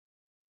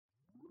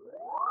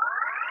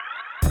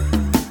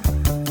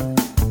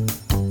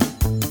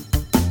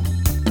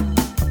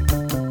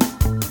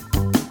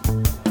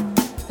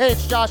Hey,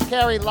 it's Josh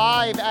Carey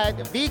live at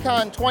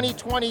VCon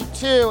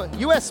 2022,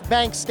 US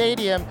Bank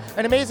Stadium.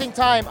 An amazing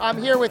time. I'm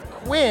here with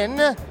Quinn.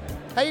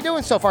 How you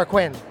doing so far,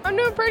 Quinn? I'm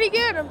doing pretty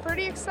good. I'm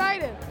pretty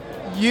excited.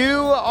 You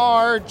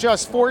are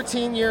just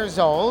 14 years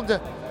old.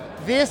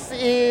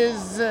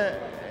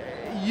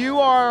 You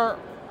are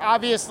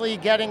obviously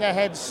getting a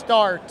head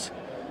start.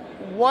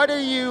 What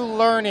are you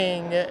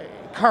learning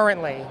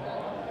currently?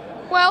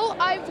 Well,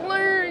 I've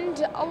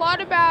learned a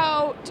lot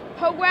about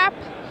POAP.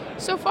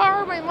 So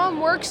far, my mom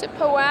works at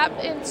POAP,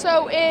 and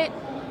so it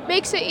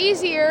makes it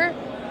easier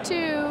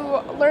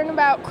to learn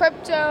about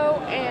crypto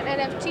and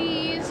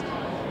NFTs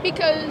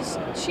because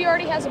she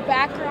already has a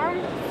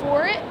background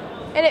for it,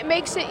 and it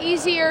makes it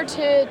easier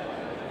to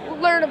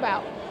learn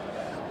about.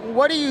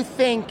 What do you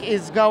think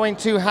is going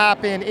to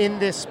happen in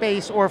this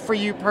space or for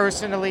you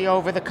personally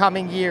over the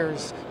coming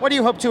years? What do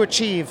you hope to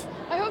achieve?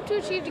 I hope to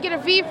achieve to get a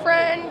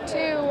VFriend,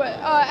 to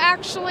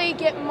actually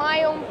get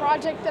my own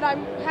project that I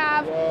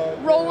have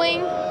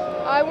rolling.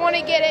 I want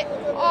to get it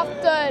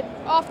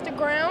off the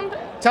ground.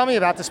 Tell me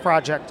about this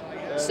project.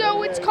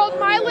 So it's called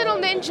My Little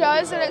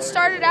Ninjas, and it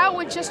started out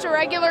with just a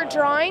regular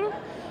drawing,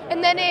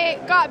 and then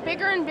it got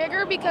bigger and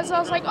bigger because I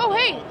was like, oh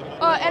hey,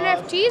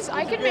 NFTs,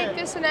 I could make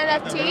this an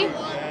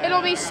NFT.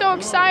 It'll be so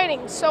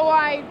exciting. So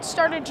I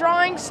started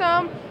drawing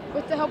some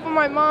with the help of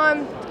my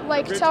mom,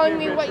 like telling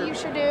me what you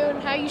should do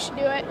and how you should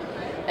do it.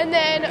 And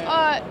then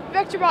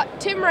VectorBot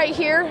Tim right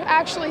here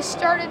actually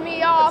started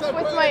me off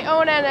with my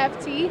own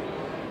NFT.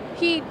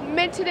 He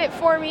minted it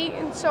for me,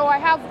 and so I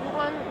have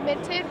one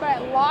minted, but I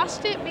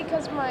lost it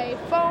because my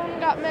phone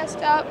got messed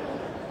up.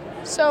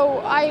 So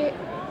I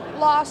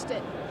lost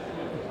it.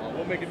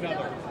 We'll make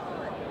another.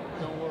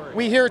 Don't worry.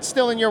 We hear it's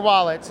still in your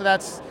wallet, so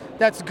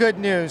that's good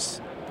news.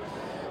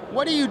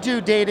 What do you do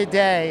day to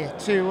day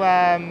to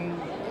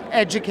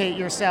educate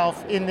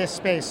yourself in this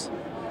space?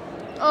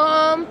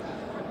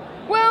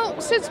 Well,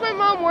 since my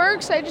mom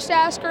works, I just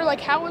ask her,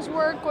 like, how was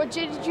work? What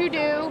did you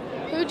do?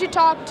 Who'd you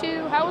talk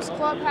to? How was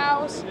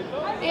Clubhouse?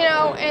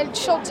 And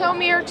she'll tell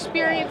me her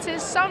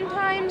experiences.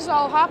 Sometimes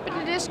I'll hop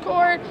into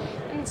Discord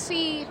and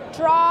see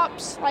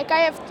drops. Like, I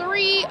have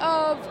 3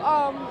 of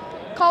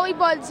Collie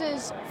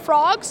Buds'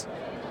 frogs,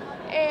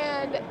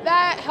 and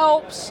that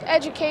helps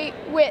educate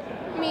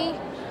me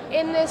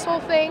in this whole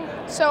thing.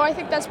 So I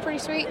think that's pretty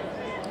sweet.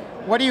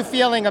 What are you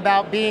feeling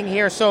about being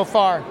here so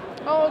far?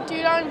 Oh,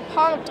 dude, I'm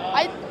pumped.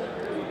 I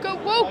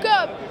woke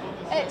up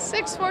at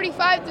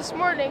 6:45 this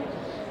morning,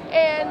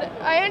 and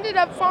I ended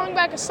up falling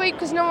back asleep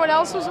because no one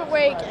else was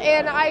awake,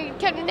 and I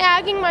kept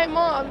nagging my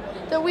mom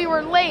that we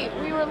were late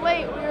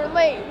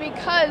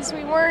because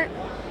we weren't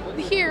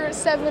here at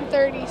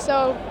 7:30,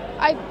 so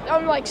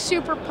I'm like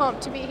super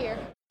pumped to be here.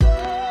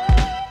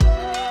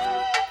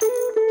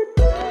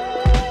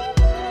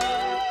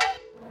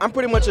 I'm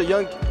pretty much a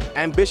young,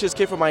 ambitious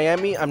kid from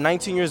Miami. I'm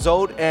 19 years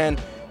old,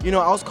 and I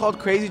was called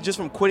crazy just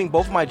from quitting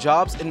both of my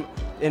jobs in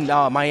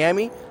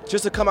Miami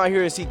just to come out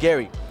here and see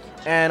Gary.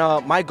 And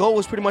my goal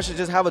was pretty much to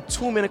just have a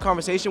 2-minute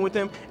conversation with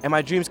him, and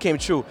my dreams came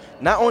true.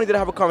 Not only did I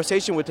have a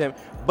conversation with him,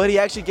 but he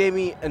actually gave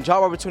me a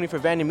job opportunity for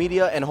Vandy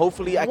Media, and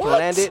hopefully I can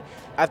land it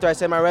after I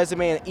send my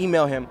resume and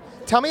email him.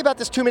 Tell me about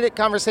this 2-minute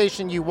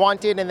conversation you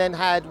wanted and then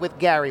had with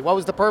Gary. What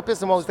was the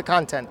purpose and what was the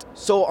content?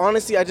 So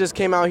honestly, I just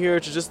came out here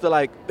to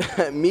like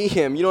meet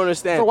him. You don't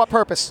understand. For what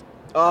purpose?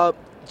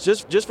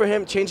 Just for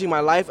him changing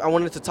my life. I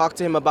wanted to talk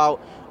to him about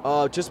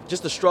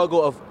just the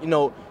struggle of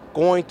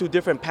going through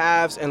different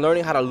paths and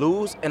learning how to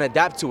lose and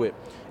adapt to it.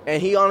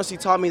 And he honestly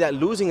taught me that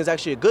losing is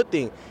actually a good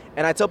thing.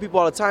 And I tell people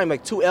all the time,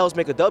 like, 2 L's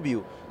make a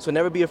W, so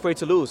never be afraid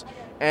to lose.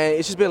 And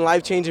it's just been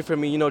life-changing for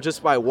me,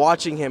 just by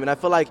watching him. And I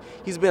feel like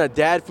he's been a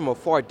dad from a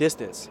far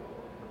distance.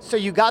 So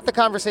you got the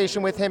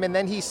conversation with him, and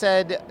then he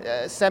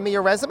said, send me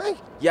your resume?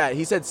 Yeah,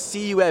 he said,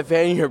 see you at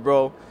Vanier,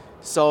 bro.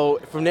 So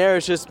from there,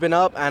 it's just been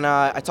up, and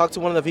I talked to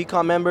one of the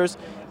VCon members,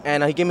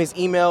 and he gave me his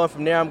email, and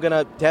from there, I'm going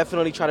to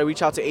definitely try to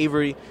reach out to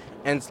Avery,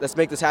 and let's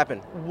make this happen.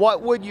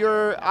 What would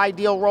your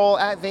ideal role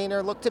at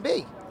Vayner look to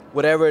be?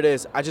 Whatever it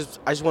is, I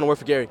just want to work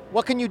for Gary.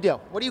 What can you do?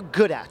 What are you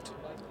good at?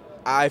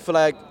 I feel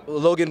like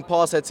Logan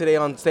Paul said today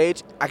on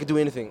stage, I can do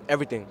anything,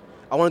 everything.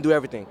 I want to do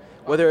everything.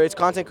 Whether it's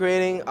content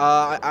creating,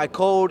 I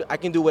code, I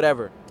can do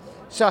whatever.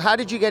 So how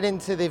did you get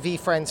into the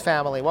VFriends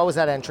family? What was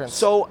that entrance?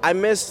 So I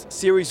missed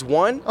Series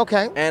 1.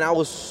 Okay. And I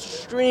was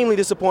extremely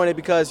disappointed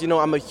because,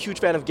 I'm a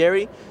huge fan of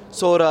Gary.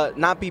 So to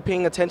not be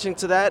paying attention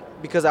to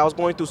that because I was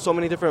going through so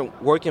many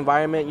different work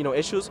environment,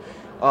 issues.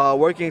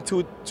 Working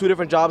two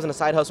different jobs and a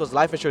side hustle as a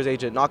life insurance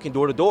agent, knocking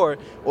door to door,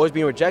 always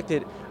being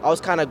rejected. I was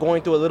kind of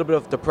going through a little bit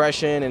of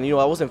depression and,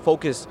 I wasn't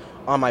focused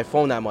on my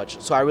phone that much.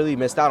 So I really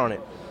missed out on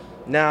it.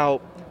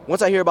 Now,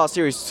 once I hear about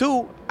Series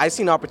 2, I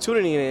see an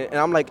opportunity in it, and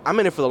I'm like, I'm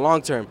in it for the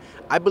long term.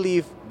 I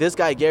believe this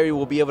guy, Gary,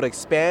 will be able to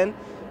expand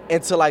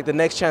into like the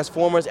next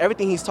Transformers.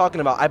 Everything he's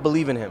talking about, I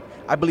believe in him.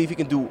 I believe he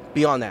can do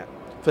beyond that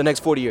for the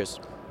next 40 years.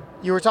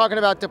 You were talking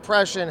about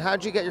depression.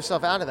 How'd you get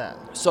yourself out of that?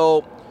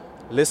 So,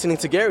 listening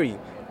to Gary.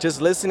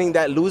 Just listening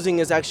that losing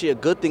is actually a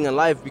good thing in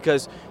life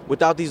because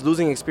without these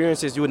losing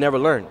experiences, you would never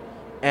learn.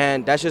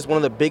 And that's just one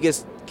of the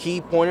biggest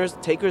key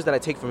takers that I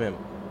take from him.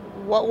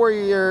 What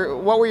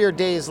were your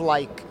days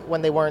like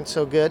when they weren't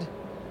so good?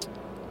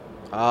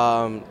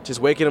 Just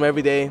waking up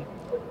every day,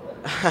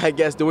 I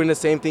guess doing the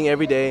same thing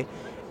every day,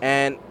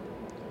 and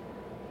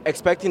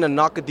expecting to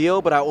knock a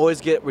deal, but I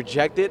always get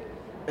rejected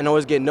and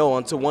always get no,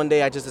 until one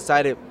day I just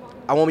decided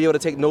I won't be able to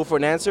take no for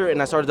an answer,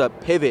 and I started to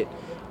pivot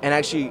and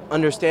actually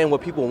understand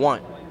what people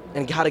want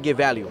and how to give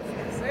value.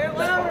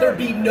 Let there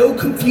be no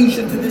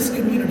confusion to this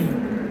community.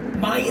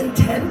 My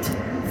intent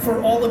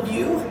for all of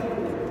you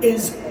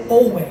is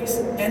always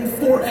and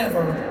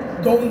forever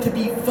going to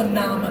be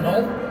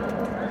phenomenal.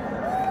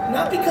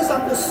 Not because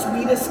I'm the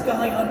sweetest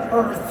guy on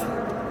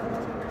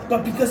earth,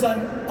 but because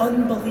I'm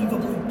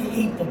unbelievably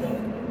capable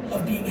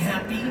of being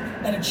happy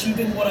and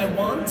achieving what I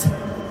want,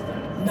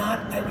 not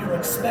at your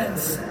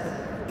expense,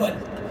 but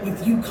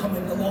with you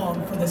coming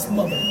along for this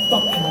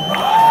motherfucking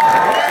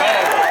ride.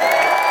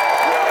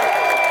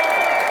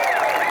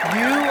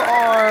 You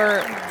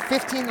are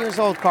 15 years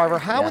old, Carver.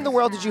 How in the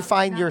world did you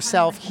find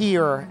yourself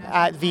here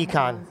at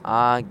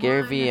VCon?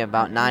 Gary Vee,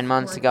 about 9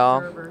 months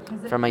ago,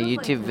 from a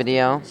YouTube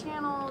video.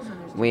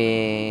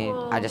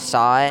 I just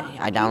saw it.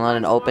 I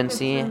downloaded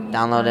OpenSea,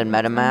 downloaded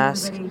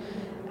MetaMask,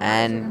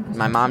 and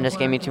my mom just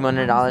gave me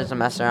 $200 to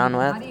mess around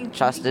with,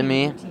 trusted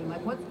me.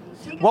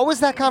 What was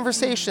that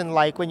conversation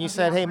like when you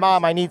said, hey,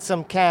 Mom, I need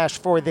some cash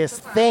for this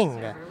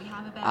thing?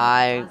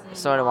 I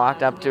sort of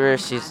walked up to her.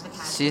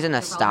 She's in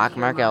the stock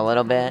market a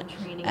little bit,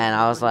 and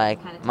I was like,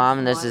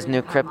 Mom, there's this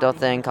new crypto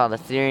thing called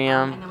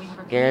Ethereum.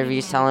 Gary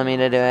Vee's telling me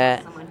to do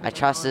it. I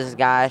trust this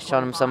guy.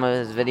 Showed him some of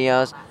his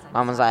videos.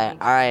 Mom was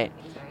like, all right,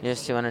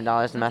 here's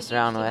 $200 to mess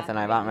around with, and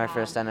I bought my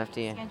first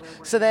NFT.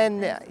 So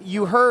then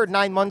you heard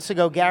 9 months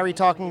ago Gary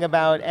talking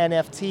about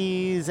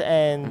NFTs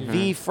and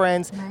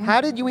VeeFriends.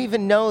 How did you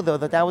even know, though,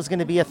 that was going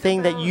to be a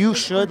thing that you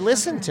should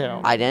listen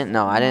to? I didn't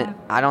know.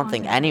 I don't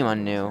think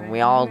anyone knew.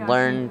 We all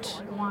learned.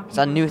 It's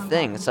a new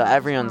thing, so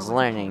everyone's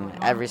learning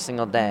every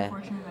single day.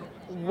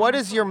 What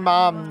does your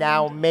mom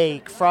now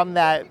make from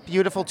that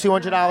beautiful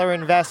 $200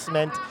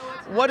 investment?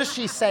 What does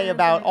she say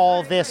about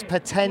all this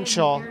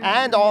potential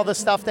and all the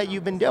stuff that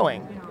you've been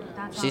doing?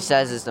 She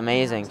says it's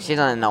amazing. She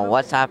doesn't know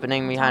what's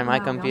happening behind my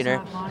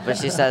computer, but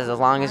she says as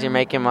long as you're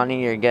making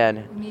money, you're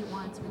good.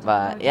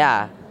 But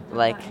yeah,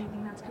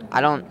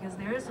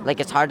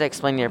 it's hard to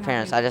explain to your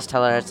parents. I just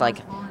tell her it's like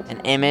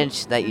an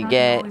image that you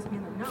get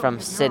from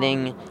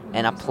sitting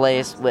in a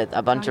place with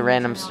a bunch of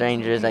random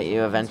strangers that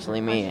you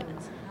eventually meet.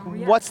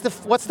 What's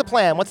the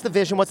plan? What's the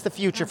vision? What's the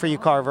future for you,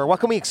 Carver? What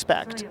can we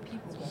expect?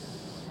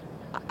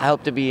 I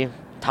hope to be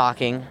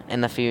talking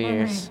in a few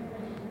years,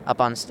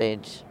 up on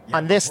stage.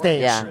 On this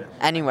stage? Yeah,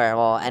 anywhere,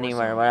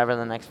 wherever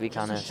the next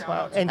VCon is.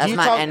 Wow. And that's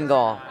my end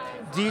goal.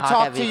 Do you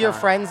talk to your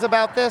friends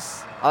about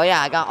this? Oh yeah,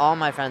 I got all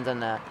my friends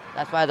in there.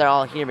 That's why they're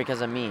all here,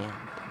 because of me.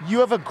 You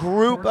have a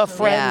group of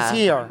friends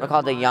here. We're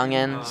called the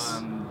Youngins.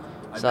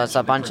 So it's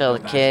a bunch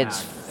of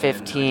kids,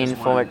 15,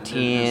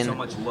 14.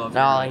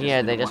 They're all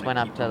here. They just went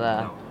up to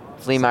the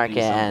flea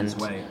market, and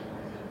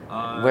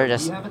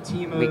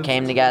we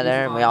came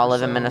together. We all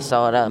live in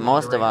Minnesota.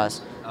 Most of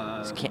us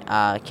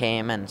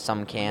came, and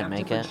some can't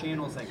make it.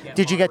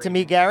 Did you get to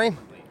meet Gary?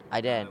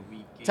 I did.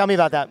 Tell me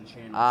about that.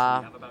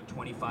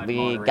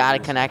 We got a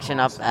connection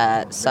up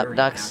at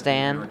SupDuck's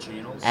stand,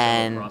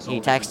 and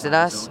he texted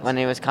us when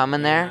he was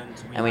coming there,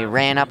 and we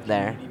ran up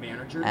there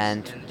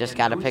and just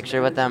got a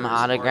picture with them,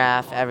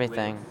 autograph,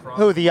 everything.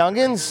 Who, the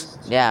Youngins?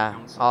 Yeah,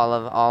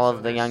 all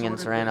of the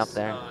Youngins ran up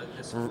there,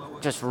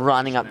 just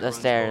running up the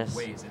stairs,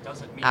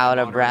 out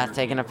of breath,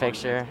 taking a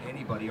picture.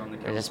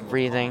 They're just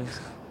breathing.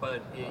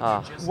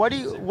 Oh.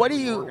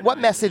 What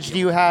message do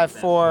you have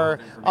for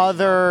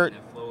other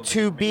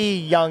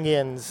to-be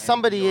Youngins,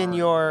 somebody in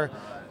your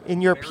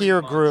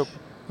peer group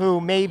who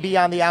may be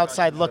on the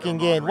outside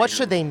looking in? What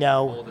should they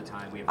know?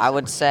 I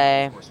would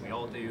say,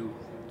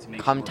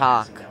 come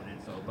talk,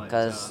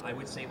 because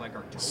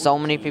so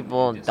many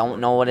people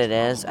don't know what it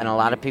is, and a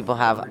lot of people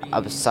have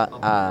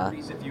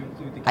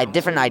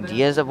different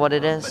ideas of what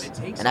it is,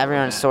 and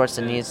everyone sorts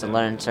of needs to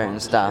learn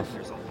certain stuff.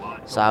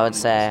 So I would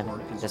say,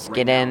 just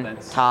get in,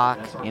 talk,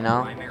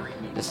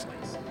 just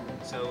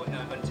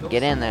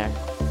get in there.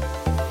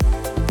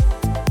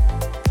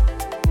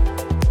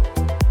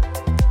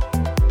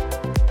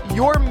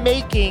 You're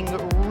making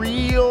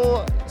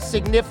real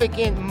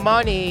significant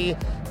money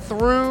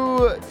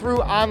through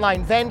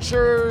online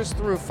ventures,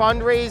 through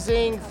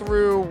fundraising,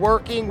 through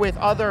working with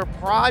other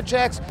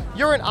projects.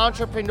 You're an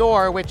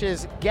entrepreneur, which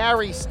is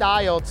Gary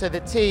style to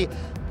the T.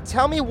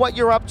 Tell me what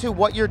you're up to,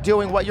 what you're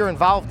doing, what you're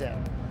involved in.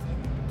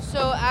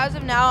 So as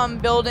of now, I'm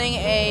building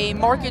a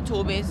market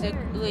tool,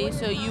 basically,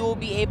 so you will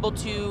be able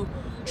to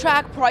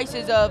track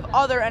prices of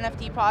other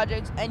NFT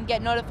projects and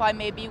get notified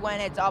maybe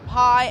when it's up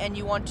high and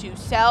you want to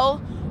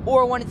sell,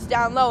 or when it's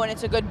down low and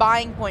it's a good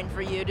buying point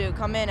for you to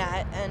come in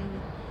at, and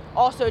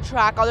also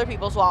track other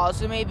people's wallets.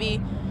 So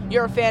maybe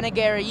you're a fan of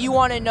Gary, you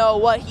want to know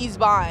what he's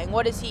buying,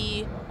 what is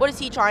he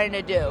trying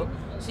to do.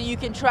 So you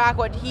can track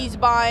what he's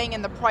buying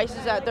and the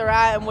prices that they're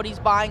at and what he's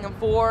buying them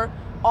for,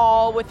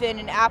 all within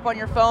an app on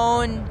your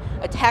phone,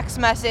 a text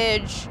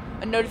message,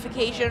 a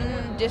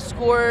notification,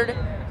 Discord,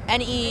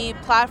 any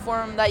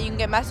platform that you can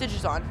get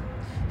messages on.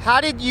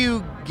 How did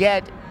you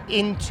get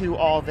into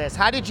all this?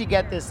 How did you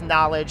get this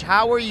knowledge?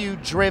 How were you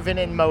driven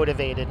and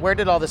motivated? Where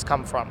did all this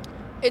come from?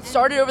 It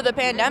started over the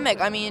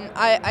pandemic. I mean,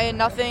 I had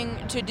nothing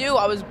to do.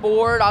 I was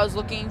bored. I was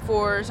looking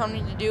for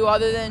something to do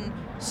other than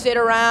sit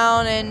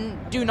around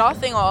and do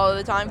nothing all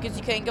the time because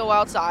you can't go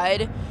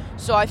outside.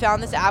 So I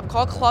found this app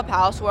called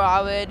Clubhouse where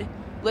I would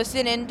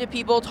listen in to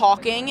people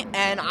talking,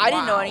 and I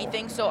didn't know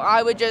anything, so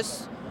I would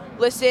just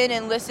listen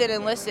and listen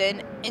and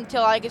listen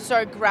until I could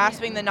start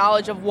grasping the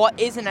knowledge of what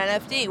is an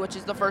NFT, which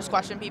is the first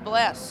question people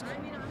ask.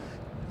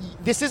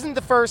 This isn't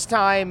the first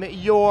time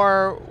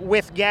you're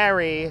with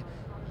Gary.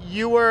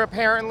 You were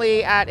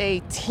apparently at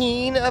a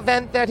teen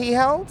event that he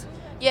held?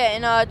 Yeah,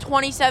 in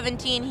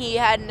 2017 he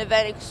had an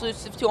event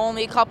exclusive to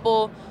only a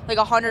couple, like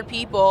 100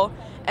 people,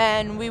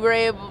 and me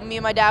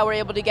and my dad were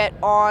able to get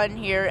on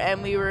here,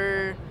 and we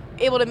were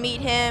able to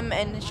meet him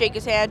and shake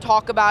his hand,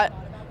 talk about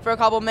for a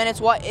couple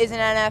minutes what is an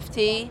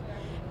NFT,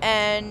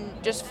 and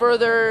just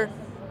further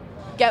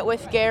get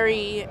with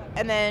Gary,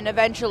 and then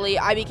eventually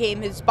I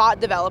became his bot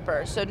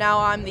developer. So now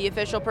I'm the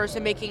official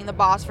person making the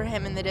bots for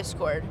him in the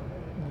Discord.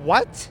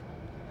 What?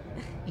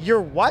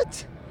 You're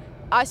what?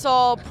 I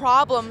saw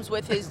problems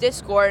with his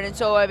Discord, and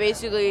so I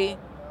basically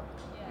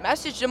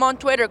messaged him on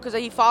Twitter because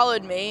he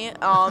followed me.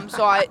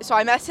 So I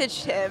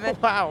messaged him.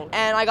 Wow.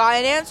 And I got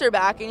an answer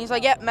back, and he's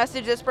like, "Yep,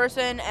 message this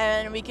person,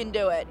 and we can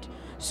do it."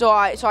 So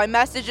I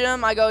messaged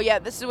him. I go, "Yeah,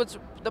 this is what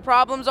the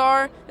problems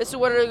are. This is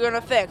what we're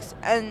gonna fix."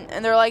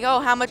 And they're like, "Oh,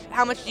 how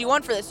much do you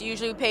want for this?"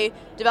 Usually we pay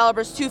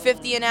developers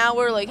 $250 an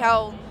hour. Like,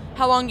 how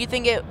long do you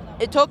think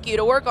it took you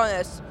to work on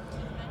this?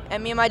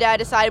 And me and my dad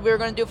decided we were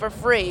gonna do it for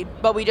free,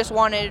 but we just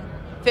wanted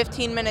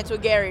 15 minutes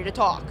with Gary to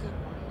talk.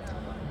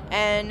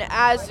 And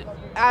as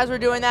we're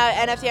doing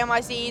that, NFT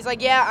NYC, he's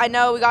like, "Yeah, I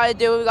know, we gotta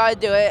do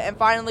it. And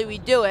finally we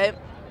do it.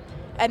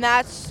 And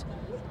that's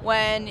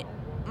when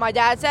my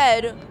dad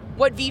said,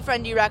 "What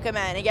VFriend do you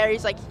recommend?" And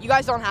Gary's like, "You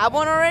guys don't have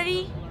one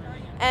already?"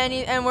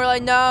 And we're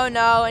like,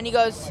 no. And he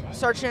goes,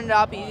 searching it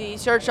up, he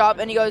searched up,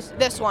 and he goes,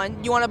 "This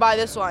one, you wanna buy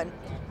this one?"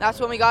 That's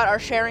when we got our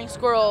Sharing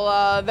Squirrel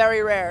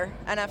very rare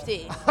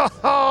NFT.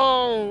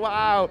 Oh,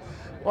 wow.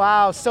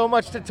 Wow, so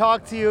much to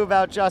talk to you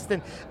about,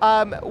 Justin.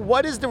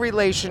 What is the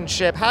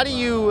relationship? How do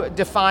you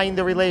define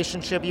the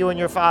relationship you and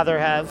your father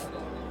have?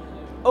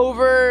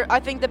 Over, I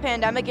think the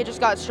pandemic, it just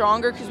got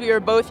stronger because we were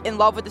both in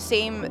love with the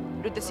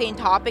same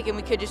topic, and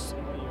we could just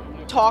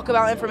talk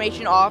about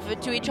information off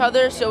it to each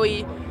other. So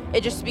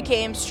it just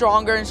became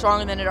stronger and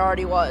stronger than it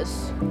already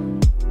was.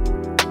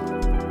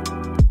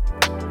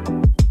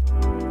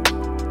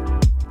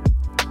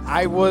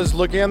 I was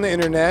looking on the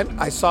internet.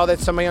 I saw that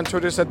somebody on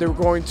Twitter said they were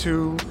going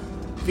to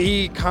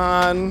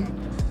VCon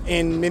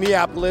in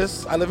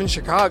Minneapolis. I live in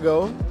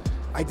Chicago.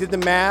 I did the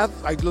math.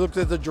 I looked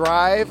at the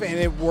drive, and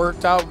it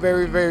worked out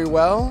very, very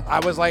well. I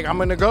was like, I'm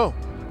gonna go.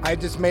 I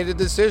just made a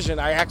decision.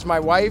 I asked my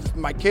wife,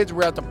 my kids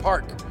were at the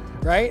park,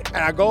 right? And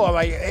I'm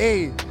like,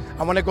 "Hey,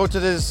 I wanna go to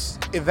this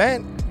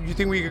event. You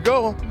think we could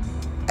go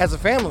as a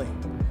family?"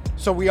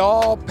 So we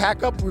all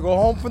pack up, we go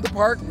home from the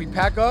park, we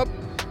pack up,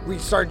 we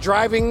start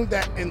driving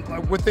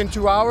within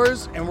 2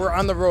 hours, and we're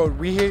on the road.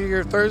 We hit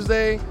here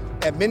Thursday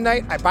at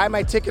midnight. I buy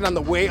my ticket on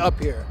the way up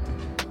here.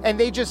 And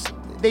they just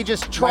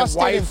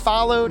trusted and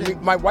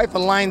followed? My wife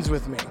aligns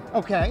with me.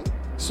 Okay.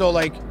 So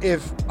like,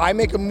 if I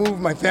make a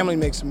move, my family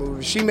makes a move.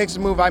 If she makes a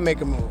move, I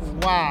make a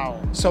move. Wow.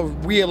 So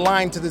we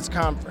align to this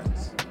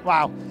conference.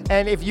 Wow.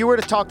 And if you were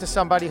to talk to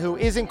somebody who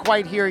isn't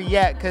quite here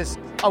yet, because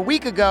a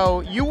week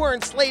ago, you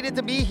weren't slated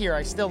to be here.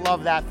 I still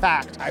love that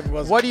fact. I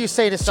wasn't. What do you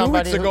say to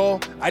somebody 2 weeks ago,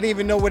 I didn't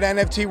even know what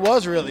NFT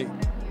was really.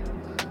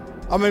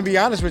 I'm gonna be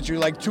honest with you,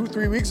 like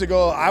 2-3 weeks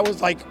ago, I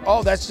was like,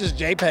 "Oh, that's just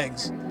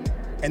JPEGs."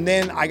 And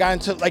then I got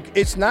into, like,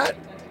 it's not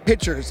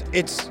pictures,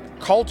 it's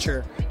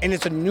culture, and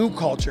it's a new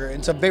culture.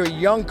 It's a very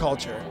young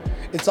culture.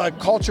 It's a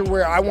culture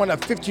where I want a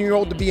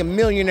 15-year-old to be a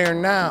millionaire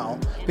now,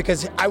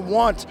 because I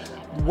want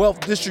wealth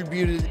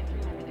distributed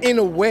in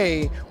a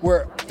way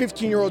where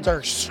 15-year-olds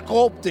are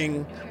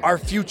sculpting our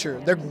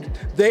future.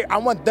 I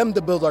want them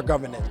to build our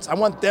governance. I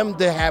want them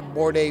to have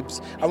Bored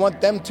Apes. I want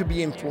them to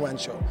be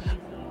influential.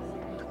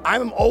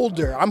 I'm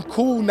older. I'm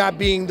cool not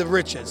being the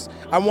richest.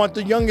 I want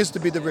the youngest to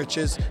be the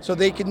richest, so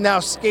they can now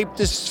escape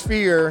this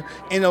sphere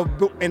in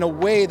a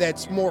way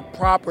that's more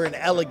proper and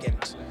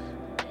elegant.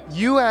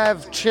 You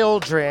have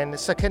children,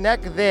 so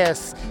connect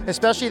this,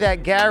 especially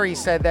that Gary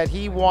said that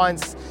he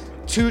wants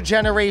 2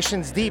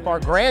 generations deep, our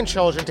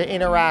grandchildren, to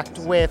interact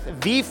with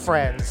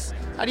VFriends.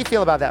 How do you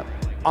feel about that?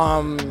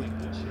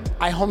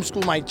 I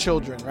homeschool my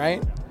children,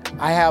 right?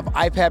 I have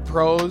iPad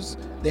Pros.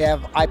 They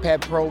have iPad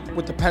Pro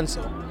with the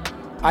pencil.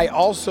 I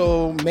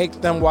also make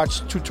them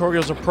watch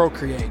tutorials of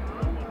Procreate.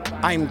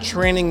 I'm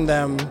training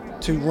them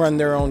to run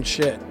their own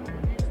shit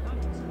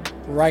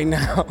right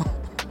now.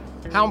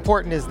 How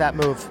important is that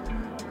move?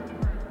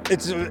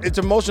 It's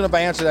emotional if I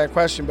answer that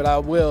question, but I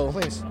will.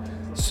 Please.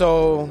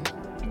 So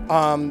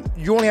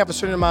you only have a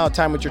certain amount of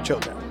time with your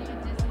children.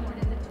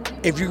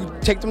 If you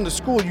take them to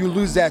school, you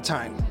lose that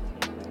time.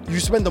 you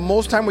spend the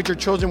most time with your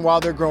children while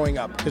they're growing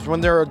up. Because when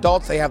they're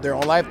adults, they have their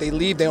own life. They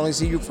leave. They only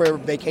see you for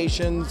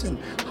vacations and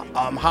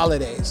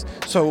holidays.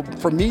 So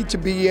for me to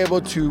be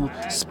able to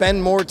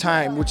spend more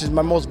time, which is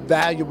my most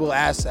valuable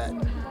asset,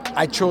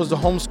 I chose to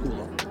homeschool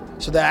them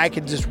so that I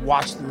could just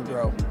watch them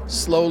grow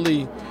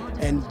slowly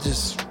and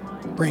just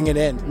bring it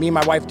in. Me and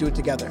my wife do it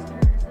together.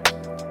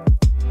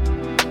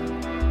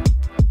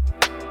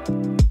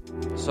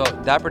 So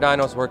Dapper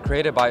Dinos were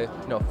created by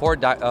 4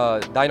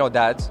 dino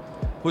dads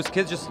whose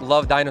kids just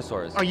love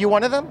dinosaurs. Are you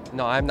one of them?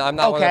 No, I'm not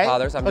one of the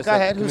fathers. I'm just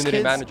a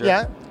community manager.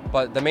 Yeah.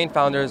 But the main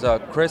founders,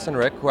 Chris and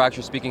Rick, who are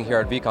actually speaking here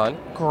at VCon.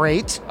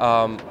 Great.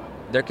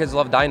 Their kids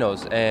love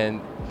dinos, and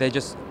they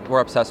just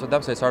were obsessed with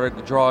them. So they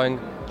started drawing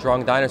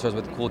dinosaurs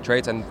with cool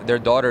traits, and their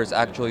daughters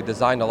actually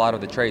designed a lot of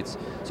the traits.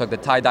 So like the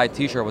tie-dye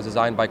T-shirt was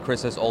designed by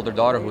Chris's older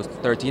daughter, who was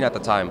 13 at the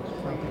time.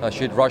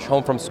 She'd rush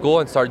home from school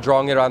and start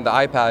drawing it on the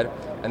iPad,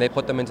 and they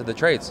put them into the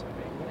traits.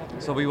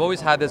 So we've always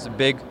had this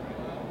big,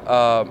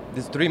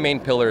 these 3 main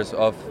pillars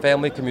of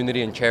family,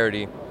 community, and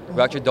charity.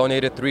 We actually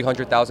donated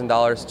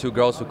 $300,000 to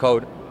Girls Who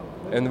Code,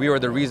 and we were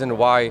the reason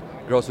why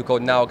Girls Who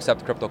Code now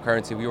accept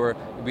cryptocurrency.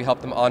 We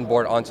helped them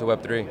onboard onto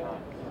Web3.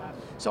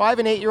 So I have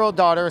an 8-year-old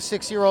daughter, a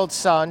 6-year-old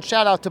son.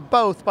 Shout out to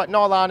both, but in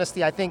all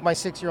honesty, I think my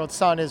 6-year-old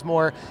son is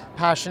more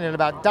passionate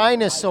about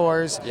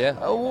dinosaurs. Yeah.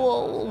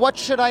 What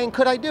should I and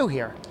could I do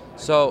here?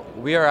 So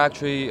we are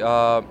actually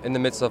in the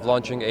midst of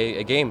launching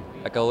a game,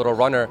 like a little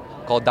runner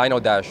called Dino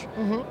Dash.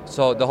 Mm-hmm.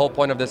 So the whole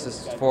point of this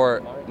is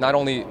for not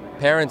only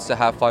parents to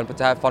have fun, but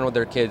to have fun with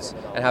their kids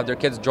and have their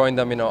kids join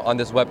them, on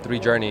this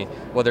Web3 journey.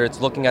 Whether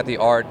it's looking at the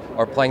art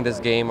or playing this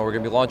game, or we're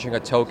going to be launching a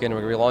token, we're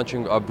going to be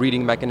launching a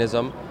breeding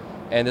mechanism,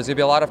 and there's going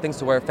to be a lot of things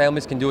to where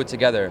families can do it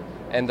together.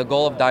 And the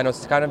goal of Dinos is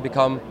to kind of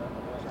become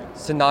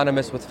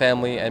synonymous with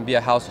family and be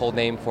a household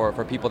name for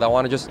people that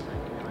want to just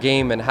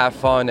game and have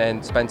fun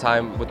and spend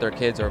time with their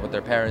kids or with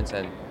their parents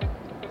and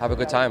have a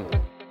good time.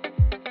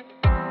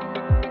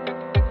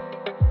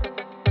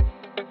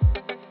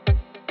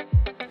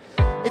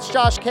 It's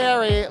Josh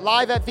Carey,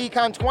 live at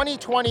VCon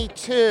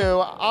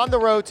 2022, on the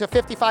road to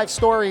 55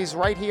 stories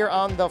right here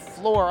on the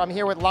floor. I'm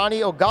here with Lonnie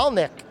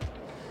Ogalnik.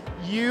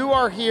 You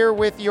are here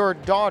with your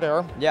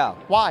daughter. Yeah.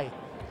 Why?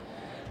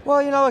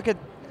 Well, look,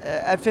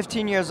 at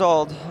 15 years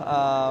old,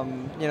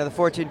 the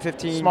 14,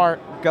 15, smart,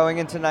 going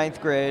into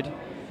 9th grade,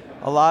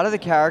 a lot of the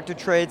character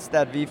traits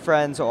that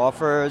VFriends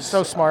offers.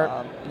 So smart.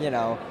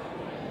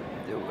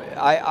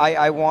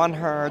 I want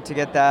her to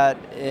get that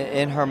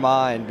in her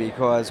mind,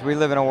 because we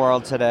live in a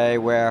world today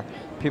where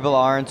people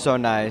aren't so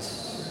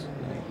nice.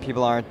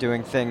 People aren't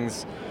doing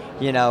things,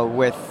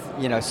 with,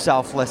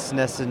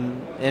 selflessness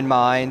in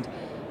mind.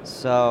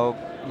 So,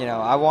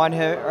 I want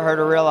her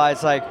to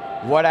realize,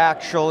 what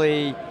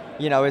actually,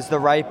 is the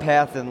right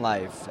path in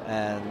life.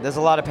 And there's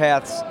a lot of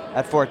paths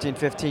at 14,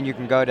 15 you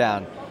can go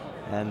down.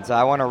 And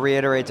I want to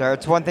reiterate to her,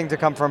 it's one thing to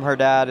come from her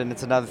dad, and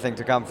it's another thing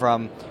to come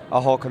from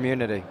a whole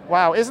community.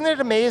 Wow, isn't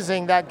it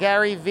amazing that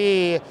Gary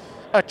Vee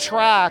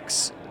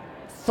attracts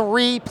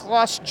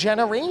 3+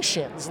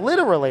 generations,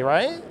 literally,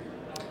 right?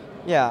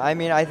 Yeah,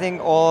 I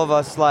think all of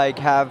us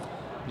have,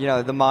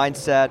 the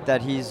mindset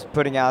that he's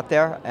putting out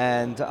there,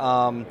 and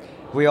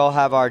we all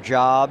have our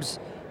jobs,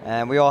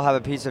 and we all have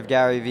a piece of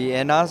Gary Vee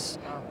in us,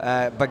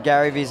 but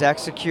Gary Vee's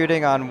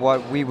executing on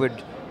what we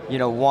would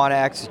want to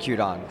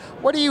execute on.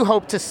 What do you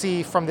hope to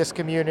see from this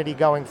community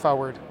going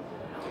forward?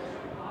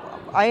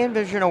 I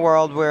envision a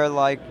world where,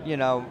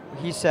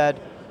 he said,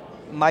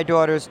 my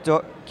daughter's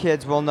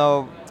kids will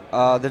know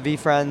the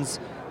VFriends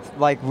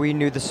like we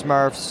knew the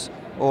Smurfs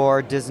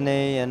or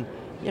Disney, and,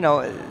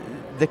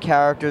 the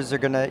characters are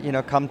going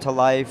to, come to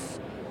life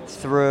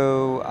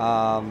through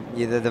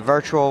either the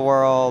virtual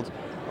world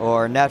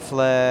or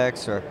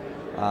Netflix or,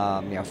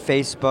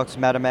 Facebook's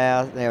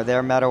MetaMask,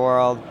 their meta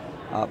world.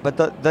 But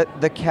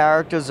the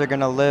characters are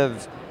going to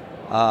live,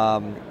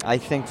 I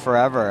think,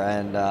 forever.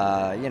 And,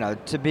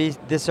 to be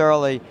this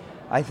early,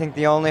 I think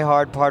the only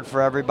hard part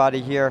for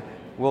everybody here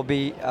will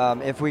be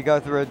if we go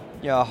through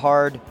a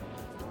hard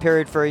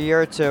period for a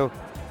year or two,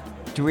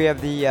 do we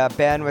have the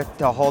bandwidth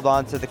to hold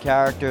on to the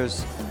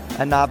characters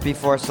and not be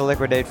forced to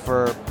liquidate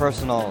for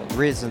personal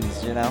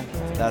reasons,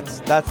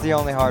 That's the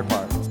only hard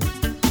part.